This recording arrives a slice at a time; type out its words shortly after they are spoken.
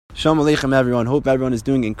Shalom Aleichem, everyone. Hope everyone is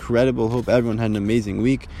doing incredible. Hope everyone had an amazing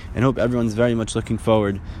week, and hope everyone's very much looking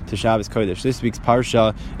forward to Shabbos Kodesh. This week's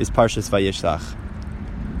parsha is Parshas Vayishlach.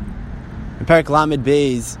 In Perek Lamed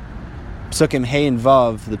Beis, Psukim Hey and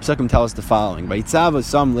Vav, the Psukim tell us the following: Vayitzav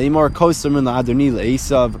Osam Leimor Kosamin LaAdoni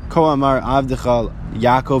LeEsav Ko Amar Avdechal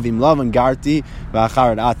Yaakov Im Lavan Garti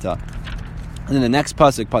VaAchared Ata. And then the next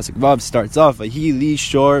pasuk Vav, starts off Vahi Li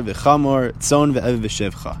Shor VeChamor Tzon VeEv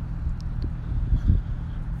VeShevcha.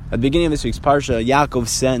 At the beginning of this week's parsha, Yaakov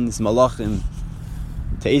sends Malachim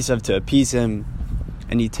to Esav to appease him,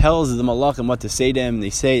 and he tells the Malachim what to say to him.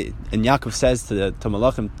 And Yaakov says to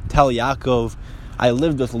Malachim, "Tell Yaakov, I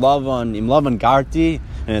lived with Lavan, Im Lavan Garti,"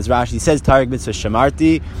 and as Rashi says, Tarik Mitzvah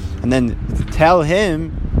Shamarti, and then tell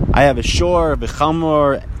him, I have a shor,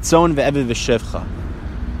 v'chamor, tzon ve'evid v'shevcha.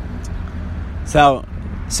 So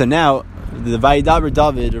now, the Vayidaber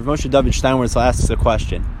David, or Moshe David Steinwurzel asks a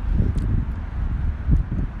question.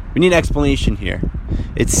 We need an explanation here.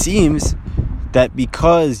 It seems that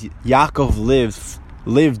because Yaakov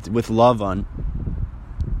lived with Lavan,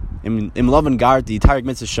 in Lavan Garti, Tarik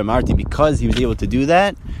Mitzvah Shamarti, because he was able to do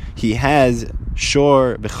that, he has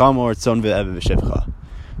Shor, B'chamor, Tzon, Ve'ev, V'shevcha.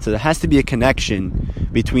 So there has to be a connection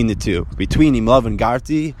between the two, between Lavan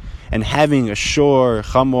Garti and having a Shor,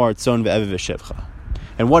 Chamor, Tzon, Ve'ev, V'shevcha.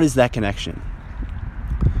 And what is that connection?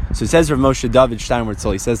 So it says Rav Moshe David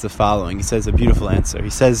Steinwurzel, he says the following. He says a beautiful answer. He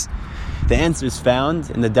says, the answer is found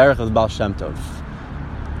in the derech of the Baal Shem Tov.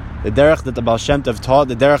 The derech that the Baal Shem Tov taught,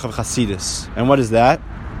 the derech of Chasidus. And what is that?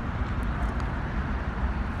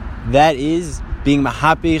 That is being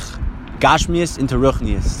mahapich gashmius into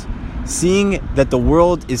ruchnius. Seeing that the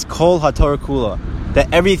world is kol haTorah kula.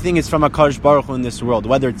 That everything is from HaKadosh Baruch Hu in this world.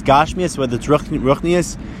 Whether it's gashmius, whether it's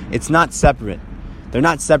ruchnius, it's not separate. They're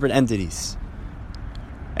not separate entities.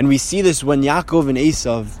 And we see this when Yaakov and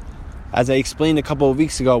Esav, as I explained a couple of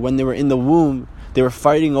weeks ago, when they were in the womb, they were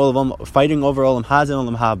fighting over Olam Hazeh and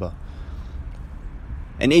Olam Haba.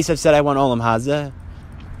 And Esav said, I want Olam Hazeh.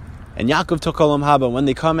 And Yaakov took Olam Haba. When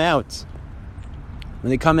they come out,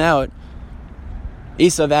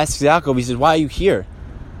 Esav asks Yaakov, he says, why are you here?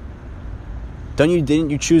 Didn't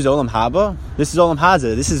you choose Olam Haba? This is Olam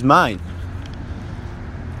Hazeh, this is mine.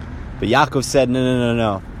 But Yaakov said,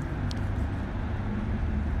 no.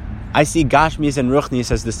 I see Gashmias and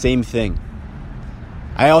Ruchnias as the same thing.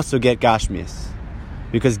 I also get Gashmias.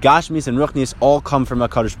 Because Gashmias and Ruchnias all come from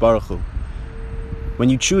HaKadosh Baruch Hu. When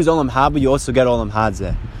you choose Olam Haba, you also get Olam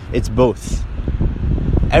Hazeh. It's both.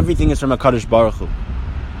 Everything is from HaKadosh Baruch Hu.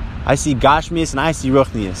 I see Gashmias and I see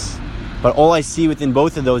Ruchnias. But all I see within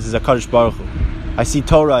both of those is HaKadosh Baruch Hu. I see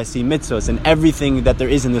Torah, I see mitzvahs, and everything that there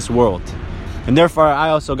is in this world. And therefore,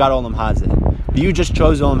 I also got Olam Hazeh. But you just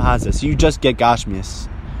chose Olam Hazeh, so you just get Gashmias.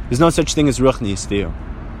 There's no such thing as Ruchnius to you.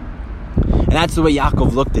 And that's the way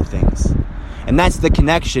Yaakov looked at things. And that's the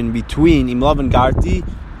connection between Im Lavan Garti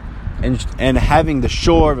and having the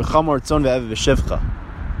Shor, V'chamor, Tzon, Ve'ev, V'shevcha.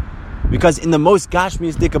 Because in the most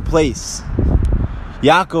Gashmiistic place,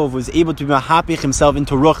 Yaakov was able to be mahapich himself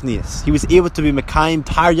into Ruchnius. He was able to be Mekayim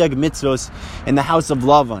Taryag Mitzvos in the house of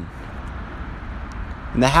Lavan.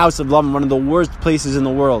 In the house of Lavan, one of the worst places in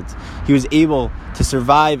the world. He was able to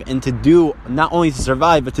survive and to do, not only to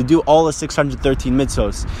survive, but to do all the 613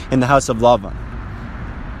 mitzvos in the house of Lavan.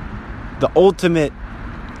 The ultimate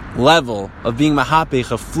level of being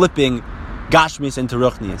mahapich, of flipping Gashmis into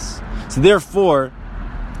Ruchnius. So therefore,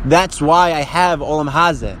 that's why I have Olam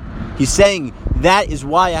Hazeh. He's saying, that is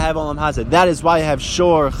why I have Olam Hazeh. That is why I have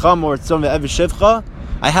Shor, Chamor, Tzon, Ve'ev, V'shevcha.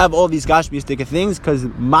 I have all these Gashmistic things because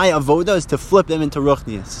my avoda is to flip them into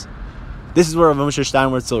Ruchnius. This is where Rav Moshe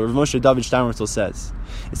David Steinwurzel says.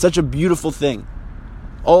 It's such a beautiful thing.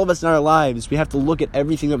 All of us in our lives, we have to look at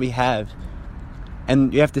everything that we have,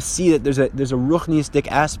 and you have to see that there's a ruchniistic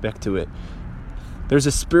aspect to it. There's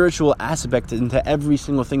a spiritual aspect into every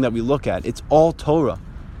single thing that we look at. It's all Torah.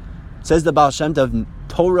 It says the Baal Shem Tov,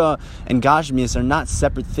 Torah and Gashmias are not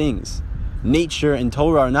separate things. Nature and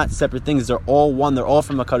Torah are not separate things. They're all one. They're all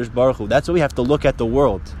from HaKadosh Baruch Hu. That's what we have to look at the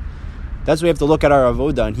world. That's why we have to look at our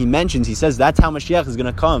avodah. And he says that's how Mashiach is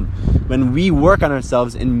going to come. When we work on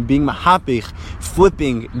ourselves in being mahapich,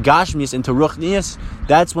 flipping Gashmias into Ruchnias,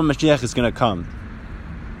 that's when Mashiach is going to come.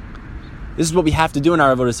 This is what we have to do in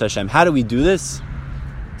our avodah Hashem. How do we do this?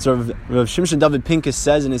 So Rav Shimshon David Pincus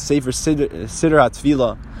says in his Sefer Siddur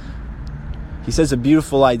HaTfilah, he says a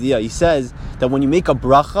beautiful idea. He says that when you make a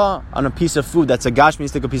bracha on a piece of food, that's a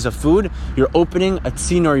Gashmiistic piece of food, you're opening a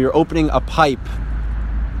tziner, you're opening a pipe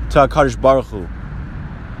to HaKadosh Baruch Hu.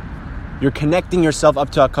 You're connecting yourself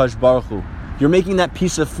up to HaKadosh Baruch Hu. You're making that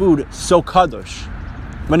piece of food so kadosh.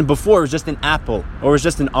 When before it was just an apple or it was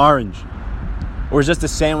just an orange. or it's just a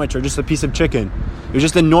sandwich, or just a piece of chicken. It was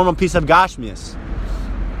just a normal piece of gashmias.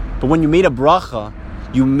 But when you made a bracha,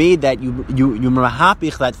 you made that, you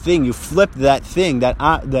mahapich that thing, you flipped that thing, that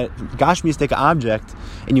gashmiistic object,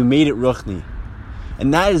 and you made it ruchni.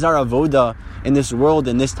 And that is our avoda in this world,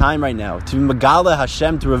 in this time right now, to megala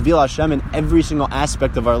Hashem, to reveal Hashem in every single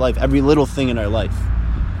aspect of our life, every little thing in our life.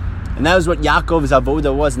 And that was what Yaakov's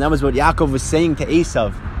avoda was, and that was what Yaakov was saying to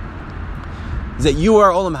Esav, is that you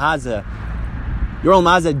are Olam Hazeh. You're Olam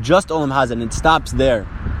Hazeh, just Olam Hazeh, and it stops there.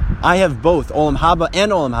 I have both, Olam Haba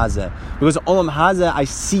and Olam Hazeh. Because Olam Hazeh, I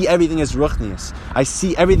see everything as Ruchnius. I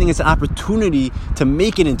see everything as an opportunity to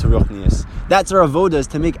make it into Ruchnius. That's our avoda, is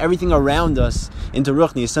to make everything around us into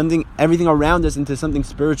Ruchnius. Everything around us into something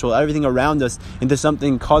spiritual. Everything around us into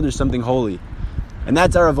something Kadosh, something holy. And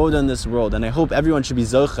that's our avoda in this world. And I hope everyone should be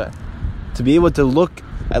zocheh to be able to look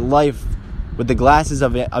at life with the glasses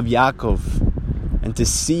of Yaakov, and to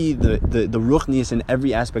see the ruchnius in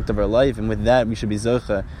every aspect of our life. And with that, we should be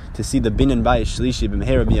zocheh to see the bin and bayis shlishi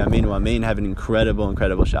b'meher b'yameinu amen. Have an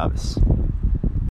incredible Shabbos.